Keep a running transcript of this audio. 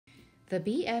The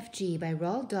BFG by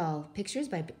Roald Dahl, pictures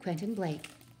by Quentin Blake.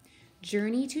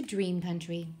 Journey to Dream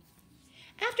Country.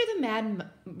 After the mad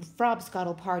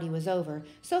frobscottle party was over,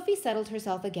 Sophie settled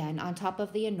herself again on top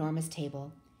of the enormous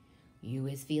table. "You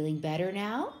is feeling better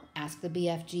now?" asked the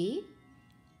BFG.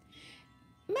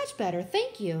 "Much better,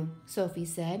 thank you," Sophie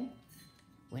said.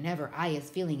 "Whenever I is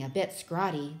feeling a bit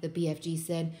scrotty," the BFG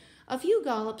said, "a few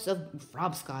gollops of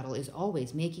frobscottle is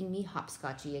always making me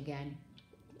hopscotchy again."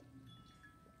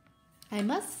 "I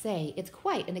must say it's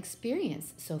quite an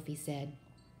experience," Sophie said.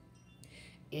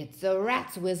 "It's a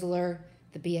rat's whistler,"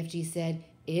 the BFG said.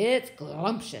 "It's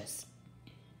glumptious."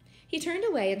 He turned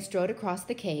away and strode across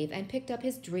the cave and picked up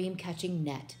his dream-catching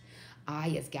net. "I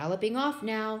is galloping off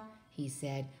now," he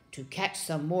said, "to catch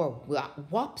some more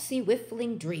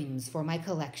wopsy-whiffling dreams for my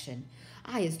collection.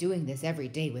 I is doing this every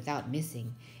day without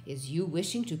missing. Is you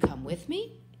wishing to come with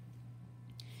me?"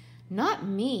 "Not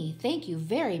me, thank you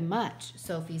very much,"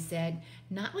 Sophie said.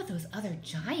 "Not with those other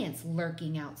giants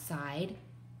lurking outside."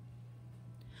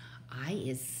 "I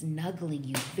is snuggling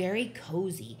you very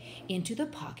cozy into the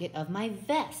pocket of my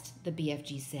vest," the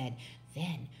BFG said.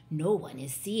 "Then no one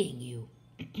is seeing you."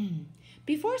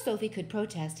 Before Sophie could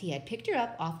protest, he had picked her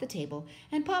up off the table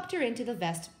and popped her into the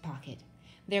vest pocket.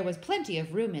 There was plenty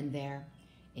of room in there.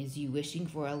 "Is you wishing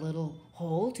for a little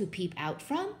hole to peep out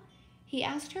from?" he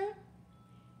asked her.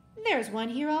 "There's one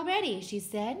here already," she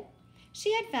said.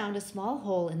 She had found a small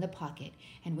hole in the pocket,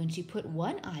 and when she put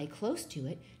one eye close to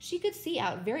it, she could see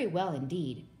out very well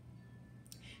indeed.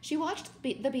 She watched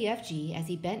the BFG as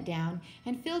he bent down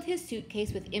and filled his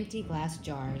suitcase with empty glass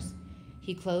jars.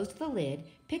 He closed the lid,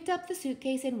 picked up the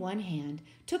suitcase in one hand,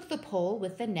 took the pole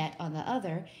with the net on the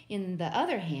other in the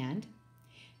other hand,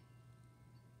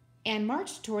 and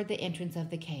marched toward the entrance of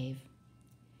the cave.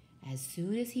 As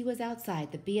soon as he was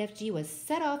outside, the BFG was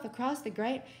set off across the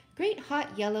great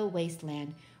hot yellow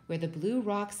wasteland where the blue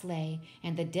rocks lay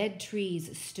and the dead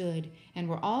trees stood and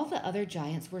where all the other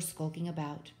giants were skulking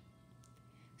about.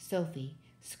 Sophie,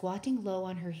 squatting low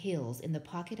on her heels in the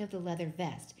pocket of the leather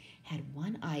vest, had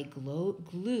one eye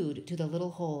glued to the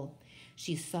little hole.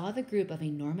 She saw the group of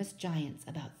enormous giants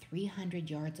about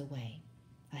 300 yards away,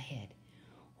 ahead.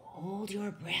 "Hold your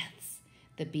breaths,"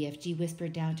 the BFG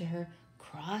whispered down to her.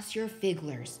 "Cross your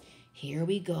figglers. Here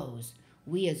we goes.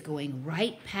 We is going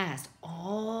right past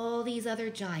all these other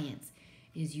giants.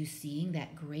 Is you seeing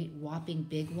that great whopping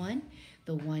big one,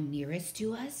 the one nearest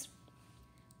to us?"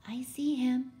 "I see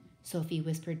him," Sophie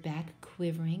whispered back,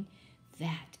 quivering.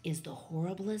 "That is the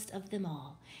horriblest of them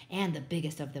all, and the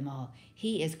biggest of them all.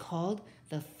 He is called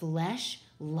the flesh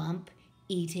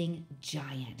lump-eating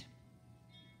giant."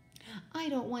 "I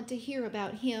don't want to hear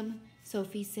about him,"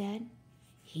 Sophie said.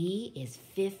 "He is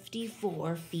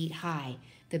 54 feet high,"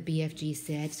 the BFG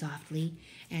said softly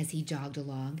as he jogged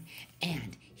along,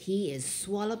 "and he is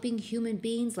swallowing human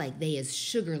beings like they is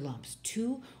sugar lumps,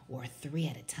 2 or 3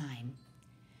 at a time."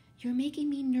 "You're making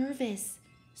me nervous,"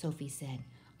 Sophie said.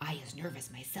 "I is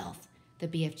nervous myself," the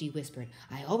BFG whispered.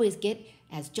 "I always get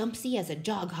as jumpsy as a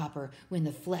jog hopper when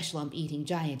the flesh lump eating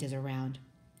giant is around."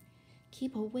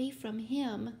 "Keep away from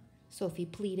him," Sophie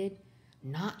pleaded.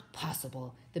 "Not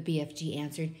possible," the BFG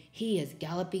answered. "He is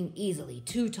galloping easily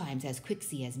 2 times as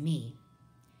quicksy as me."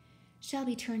 "Shall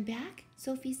we turn back?"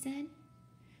 Sophie said.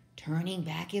 "Turning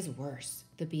back is worse,"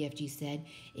 the BFG said.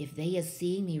 "If they is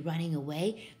seeing me running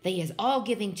away, they is all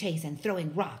giving chase and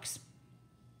throwing rocks."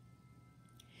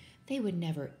 "They would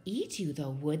never eat you, though,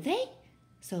 would they?"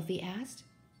 Sophie asked.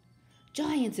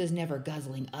 "Giants is never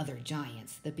guzzling other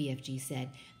giants," the BFG said.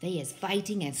 "They is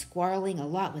fighting and squarreling a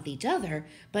lot with each other,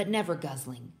 but never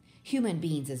guzzling. Human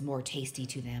beings is more tasty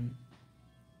to them."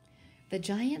 The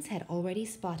giants had already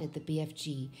spotted the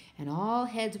BFG, and all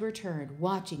heads were turned,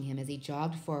 watching him as he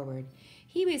jogged forward.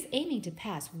 He was aiming to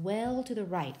pass well to the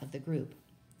right of the group.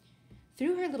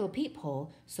 Through her little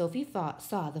peephole, Sophie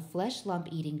saw the flesh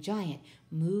lump-eating giant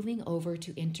moving over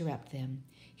to interrupt them.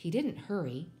 He didn't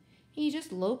hurry. He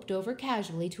just loped over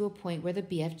casually to a point where the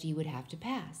BFG would have to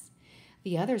pass.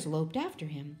 The others loped after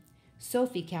him.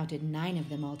 Sophie counted 9 of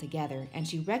them altogether, and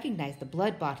she recognized the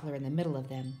blood bottler in the middle of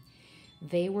them.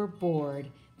 They were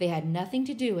bored. They had nothing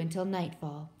to do until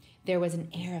nightfall. There was an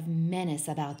air of menace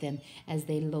about them as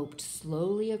they loped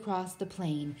slowly across the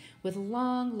plain with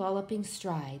long, lolloping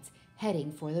strides,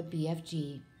 heading for the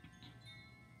BFG.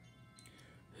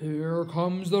 "Here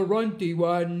comes the runty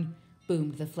one,"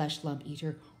 boomed the flesh lump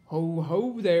eater. "Ho,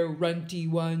 ho there, runty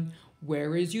one.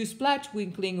 Where is you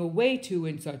splatwinkling away to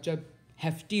in such a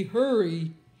hefty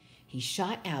hurry?" He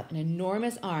shot out an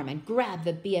enormous arm and grabbed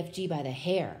the BFG by the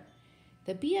hair.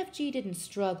 The BFG didn't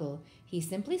struggle. He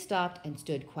simply stopped and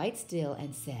stood quite still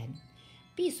and said,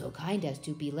 Be so kind as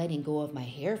to be letting go of my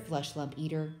hair, Flesh Lump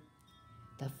Eater."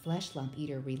 The Flesh Lump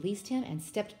Eater released him and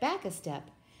stepped back a step.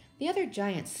 The other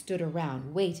giants stood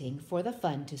around, waiting for the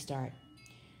fun to start.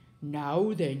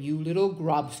 "Now then, you little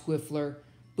grob squiffler,"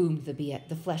 boomed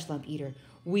the Flesh Lump Eater.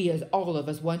 "We is all of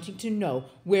us wanting to know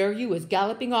where you is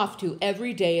galloping off to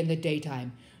every day in the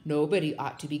daytime. Nobody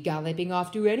ought to be galloping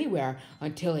off to anywhere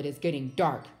until it is getting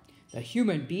dark. The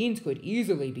human beings could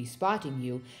easily be spotting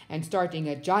you and starting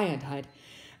a giant hunt,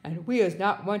 and we is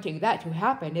not wanting that to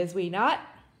happen, is we not?"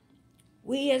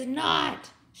 "We is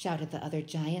not," shouted the other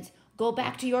giants. "Go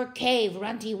back to your cave,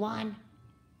 runty one."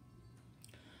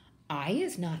 "I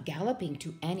is not galloping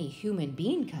to any human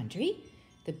being country,"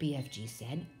 the BFG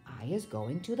said. "I is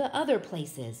going to the other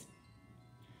places."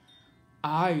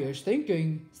 "I is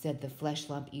thinking," said the Flesh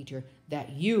Lump Eater,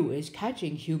 "that you is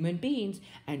catching human beings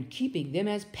and keeping them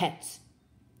as pets."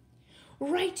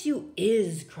 "Right you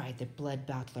is," cried the Blood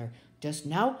Battler. "Just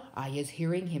now I is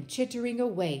hearing him chittering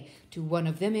away to one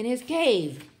of them in his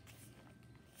cave."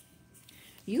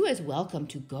 "You is welcome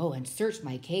to go and search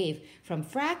my cave from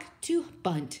frack to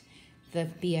bunt," the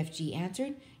BFG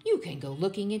answered. "You can go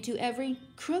looking into every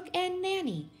crook and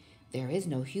nanny. There is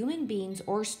no human beans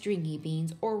or stringy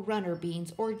beans or runner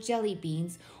beans or jelly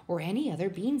beans or any other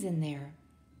beans in there."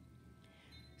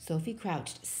 Sophie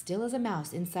crouched still as a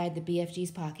mouse inside the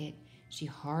BFG's pocket. She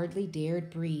hardly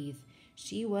dared breathe.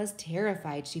 She was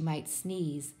terrified she might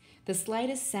sneeze. The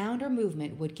slightest sound or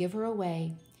movement would give her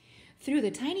away. Through the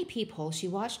tiny peephole, she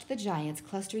watched the giants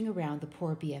clustering around the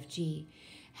poor BFG.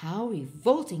 How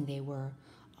revolting they were!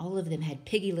 All of them had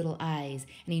piggy little eyes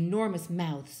and enormous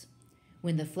mouths.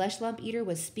 When the Flesh Lump Eater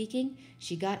was speaking,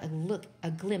 she got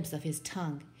a glimpse of his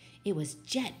tongue. It was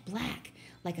jet black,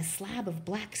 like a slab of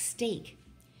black steak.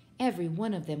 Every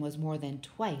one of them was more than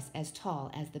twice as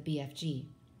tall as the BFG.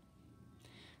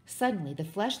 Suddenly, the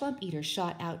Flesh Lump Eater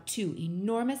shot out two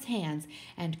enormous hands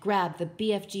and grabbed the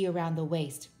BFG around the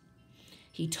waist.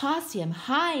 He tossed him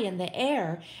high in the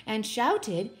air and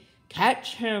shouted,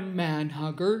 "Catch him,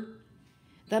 man-hugger!"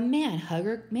 The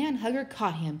man-hugger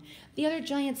caught him. The other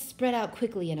giants spread out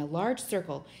quickly in a large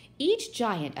circle, each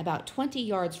giant about 20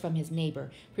 yards from his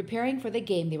neighbor, preparing for the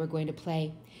game they were going to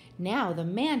play. Now the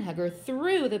man-hugger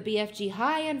threw the BFG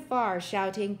high and far,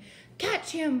 shouting,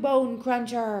 "Catch him, Bone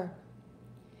Cruncher!"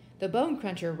 The Bone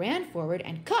Cruncher ran forward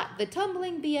and caught the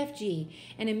tumbling BFG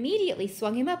and immediately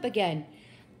swung him up again.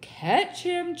 "Catch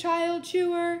him, Child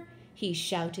Chewer!" he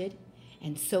shouted.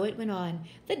 And so it went on.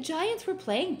 The giants were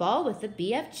playing ball with the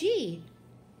BFG,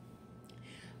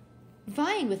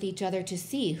 vying with each other to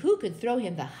see who could throw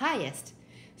him the highest.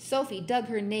 Sophie dug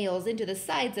her nails into the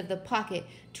sides of the pocket,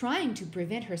 trying to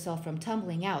prevent herself from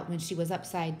tumbling out when she was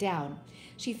upside down.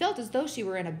 She felt as though she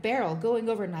were in a barrel going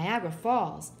over Niagara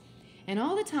Falls. And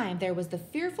all the time there was the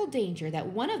fearful danger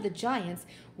that one of the giants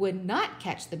would not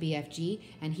catch the BFG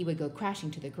and he would go crashing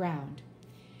to the ground.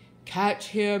 "Catch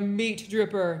him, Meat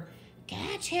Dripper!"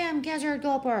 "Catch him, Gizzard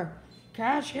Gulper!"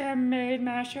 "Catch him, Maid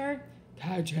Masher!"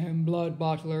 "Catch him, Blood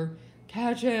Bottler!"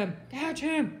 "Catch him! Catch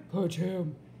him! Catch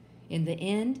him!" In the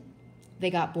end, they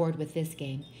got bored with this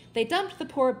game. They dumped the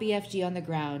poor BFG on the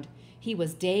ground. He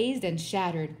was dazed and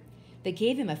shattered. They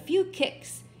gave him a few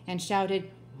kicks and shouted,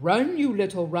 "Run, you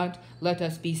little runt! Let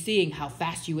us be seeing how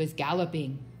fast you is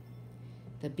galloping."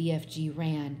 The BFG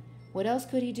ran. What else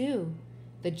could he do?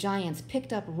 The giants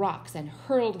picked up rocks and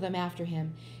hurled them after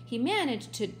him. He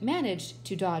managed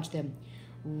to dodge them.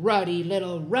 "Ruddy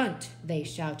little runt," they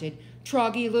shouted.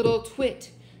 "Troggy little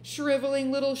twit.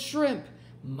 Shriveling little shrimp.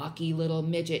 Mucky little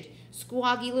midget.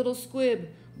 Squoggy little squib.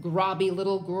 Grobby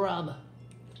little grub."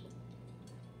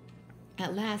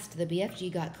 At last, the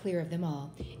BFG got clear of them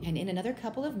all, and in another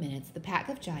couple of minutes, the pack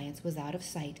of giants was out of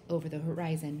sight over the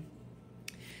horizon.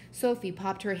 Sophie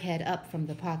popped her head up from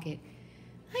the pocket.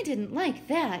 "I didn't like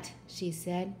that," she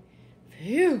said.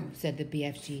 "Phew," said the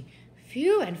BFG.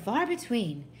 "Few and far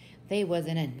between. They was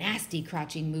in a nasty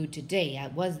crouching mood today,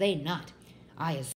 was they not? I is